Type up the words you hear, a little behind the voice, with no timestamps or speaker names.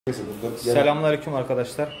Selamünaleyküm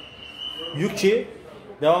arkadaşlar. YUKİ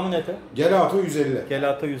devamı ne? GELATO 150.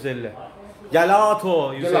 GELATO 150. GELATO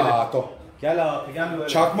 150. GELATO. GELATO. Gel böyle.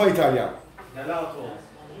 Çakma İtalyan. GELATO.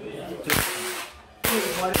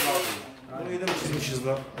 Burayı da mı çizmişiz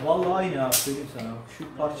lan? Vallahi aynı ya, söyleyeyim sana. Şu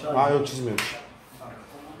parça aynı. Aa yok, çizmiyormuş.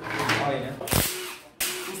 Aynı.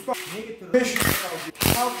 Usta niye getirdin? 500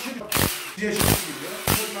 diye şey gidiyor.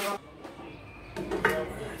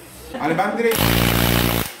 Hani ben direkt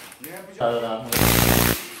ne yapacağım?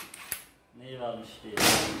 Neyi varmış diye.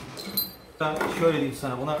 Ben şöyle diyeyim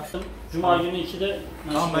sana, buna Cuma günü 2'de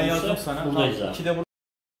tamam, ben yazdım sana. Buradayız tamam, abi. 2'de burada.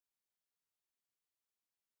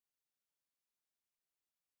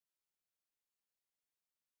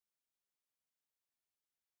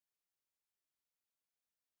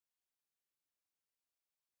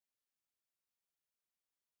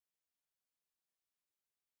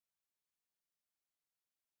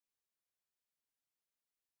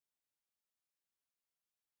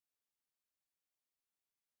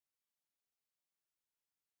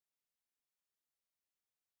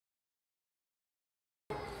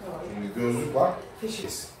 Şimdi gözlük var.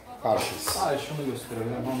 Teşhis. Karşıyız. Hayır, şunu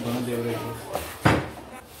gösterelim. Honda'nın devreci.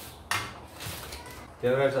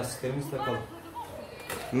 Devreci lastiklerimiz takalım.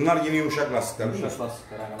 Bunlar yeni yumuşak lastikler. Yumuşak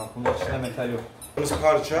lastikler, yani bak bunun içinde metal yok.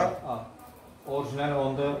 Parça Al. Orijinal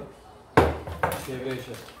Honda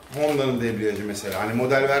devreci. Honda'nın debriyajı mesela. Hani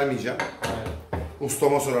model vermeyeceğim. Aynen.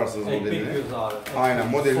 Ustama sorarsınız Ekmek modelini. yiyoruz abi. Aynen,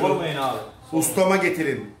 modelini. Sormayın abi. Ustama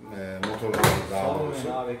getirin motorunu daha Sormayın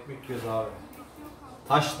doğrusu. abi, ekmek yiyoruz abi.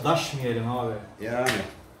 Taşmayalım abi. Yani.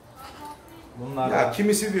 Bunlar Ya da...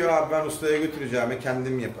 kimisi diyor abi ben ustaya götüreceğime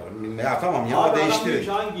kendim yaparım. Ya tamam ya, abi değiştirin.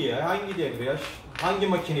 Hangi debriyaj? Hangi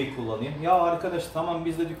makineyi kullanayım? Ya arkadaş tamam,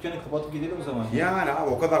 biz de dükkanı kapatıp gidelim o zaman. Yani abi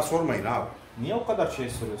o kadar sormayın abi. Niye o kadar şey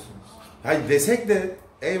soruyorsunuz? Hayır desek de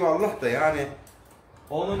eyvallah da yani.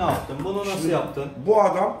 Onu ne yaptın? Bunu nasıl yaptın? Bu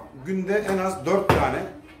adam günde en az 4 tane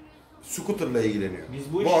scooter'la ilgileniyor.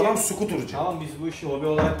 Bu adam scooter'cı. Tamam, biz bu işi hobi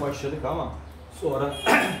olarak başladık ama sonra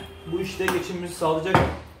bu işte geçimimizi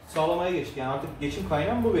sağlamaya geçtik. Yani artık geçim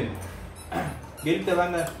kaynağım bu benim. Gelip de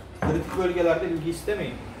benden kritik bölgelerde bilgi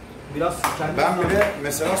istemeyin. Biraz kendim... Ben bile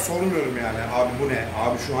mesela sormuyorum yani. Abi bu ne?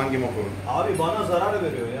 Abi şu hangi motorun? Abi bana zarar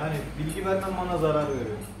veriyor yani. Bilgi vermem bana zarar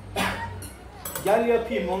veriyor. Gel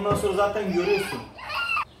yapayım, ondan sonra zaten görüyorsun.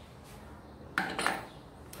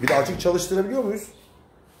 Bir de açık çalıştırabiliyor muyuz?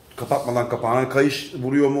 Kapatmadan kapağına kayış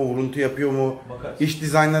vuruyor mu, vuruntu yapıyor mu? Bakarız. İç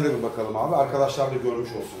dizaynına da bir bakalım abi. Arkadaşlar da görmüş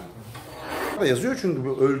olsun. Yani. Yazıyor çünkü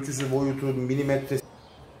bu ölçüsü, boyutu, milimetresi.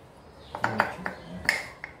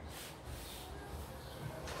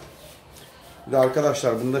 Bir de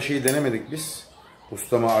arkadaşlar bunda şeyi denemedik biz.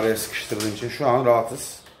 Ustama araya sıkıştırdığım için şu an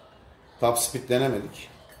rahatız. Top speed denemedik.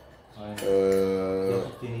 Aynen.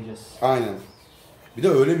 Deneyeceğiz. Aynen. Bir de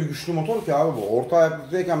öyle bir güçlü motor ki abi bu. Orta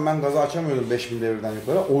ayaklıktayken ben gazı açamıyordum 5000 devirden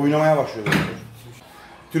yukarı. Oynamaya başlıyordum.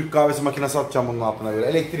 Türk kahvesi makinesi atacağım bunun altına böyle.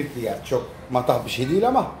 Elektrikli yer. Çok matah bir şey değil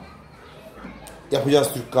ama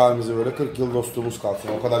yapacağız Türk kahvemizi böyle. 40 yıl dostluğumuz kalsın.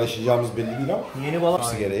 O kadar yaşayacağımız belli değil ama. Yeni balık.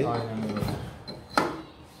 Hepsi gereği. Aynen öyle.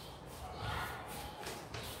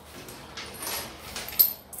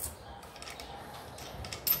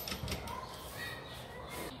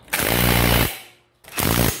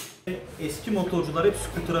 Eski motorcular hep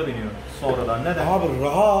scooter'a biniyor sonradan. Neden? Abi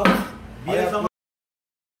rahat. Bir zaman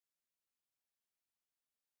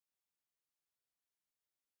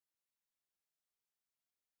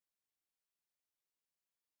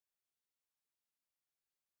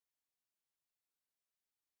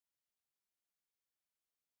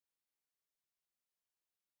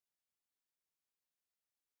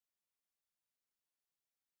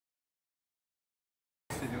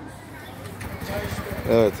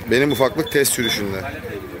Evet, benim ufaklık test sürüşünde.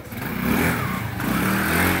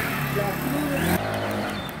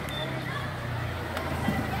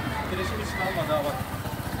 titreşim hiç kalmadı ha bak.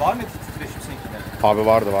 Var mı titreşim seninkinde? Abi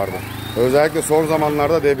vardı. Özellikle son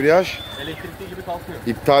zamanlarda debriyaj Elektrikli gibi kalkıyor.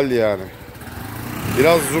 iptaldi yani.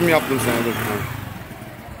 Biraz zoom yaptım sana dur.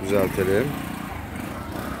 Düzeltelim.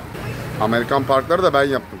 Amerikan parkları da ben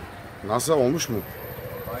yaptım. Nasıl olmuş mu?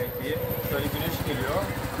 Gayet iyi. Şöyle güneş geliyor.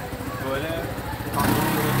 Böyle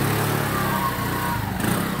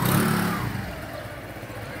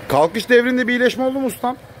Kalkış devrinde bir iyileşme oldu mu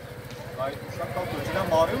ustam? gayet uçak kalkıyor.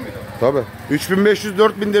 Önceden bağırıyor muydu? Tabii.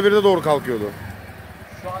 3500-4000 devirde doğru kalkıyordu.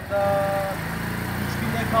 Şu anda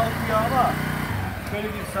 3000'de kalkıyor ama şöyle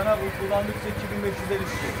bir sana bu kullandıkça 2500'e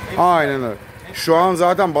düşecek. Aynen öyle. Şu an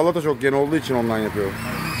zaten balata çok yeni olduğu için ondan yapıyorum.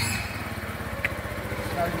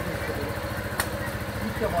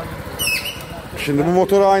 İlk defa Şimdi bu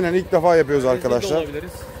motoru aynen ilk defa yapıyoruz arkadaşlar.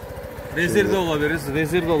 Vezir de olabiliriz,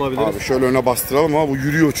 vezir de olabiliriz. Abi şöyle öne bastıralım ama bu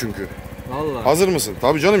yürüyor çünkü. Vallahi. Hazır mısın?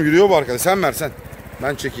 Tabii canım yürüyor bu arkada. Sen ver sen.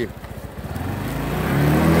 Ben çekeyim.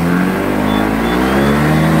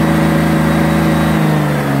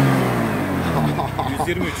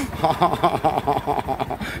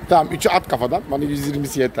 Tamam 3'ü at kafadan. Bana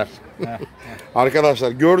 120'si yeter.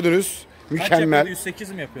 Arkadaşlar gördünüz. Mükemmel.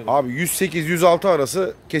 108 mi yapıyordu? Abi 108-106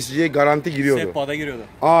 arası kesiciye garanti giriyordu. Sehpada giriyordu.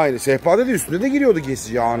 Aynı. Sehpada da üstünde de giriyordu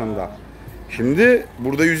kesici anında. Şimdi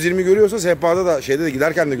burada 120 görüyorsa sehpada da şeyde de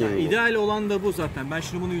giderken de görüyordu. İdeal olan da bu zaten. Ben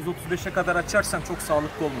şimdi bunu 135'e kadar açarsam çok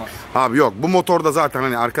sağlıklı olmaz. Abi yok bu motorda zaten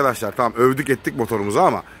hani arkadaşlar tamam övdük ettik motorumuzu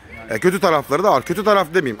ama kötü tarafları da var. Kötü taraf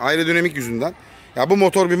demeyeyim aerodinamik yüzünden. Ya bu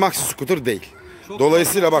motor bir maxi scooter değil. Çok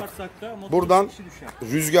dolayısıyla bak buradan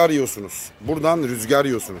düşer. rüzgar yiyorsunuz. Buradan rüzgar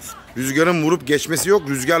yiyorsunuz. Rüzgarın vurup geçmesi yok.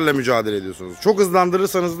 Rüzgarla mücadele ediyorsunuz. Çok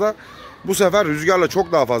hızlandırırsanız da bu sefer rüzgarla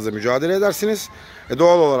çok daha fazla mücadele edersiniz.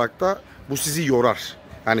 Doğal olarak da bu sizi yorar.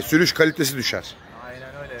 Yani sürüş kalitesi düşer.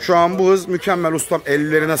 Aynen öyle. Şu an bu hız mükemmel ustam.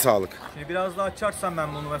 Ellerine sağlık. Şimdi biraz daha açarsam ben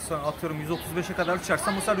bunu mesela atıyorum 135'e kadar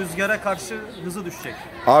uçarsam bu sefer rüzgara karşı hızı düşecek.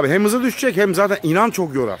 Abi hem hızı düşecek hem zaten inan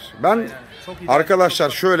çok yorar. Ben Çok arkadaşlar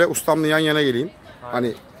şöyle ustamla yan yana geleyim.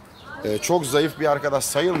 Hani çok zayıf bir arkadaş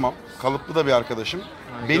sayılmam. Kalıplı da bir arkadaşım.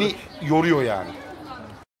 Beni yoruyor yani.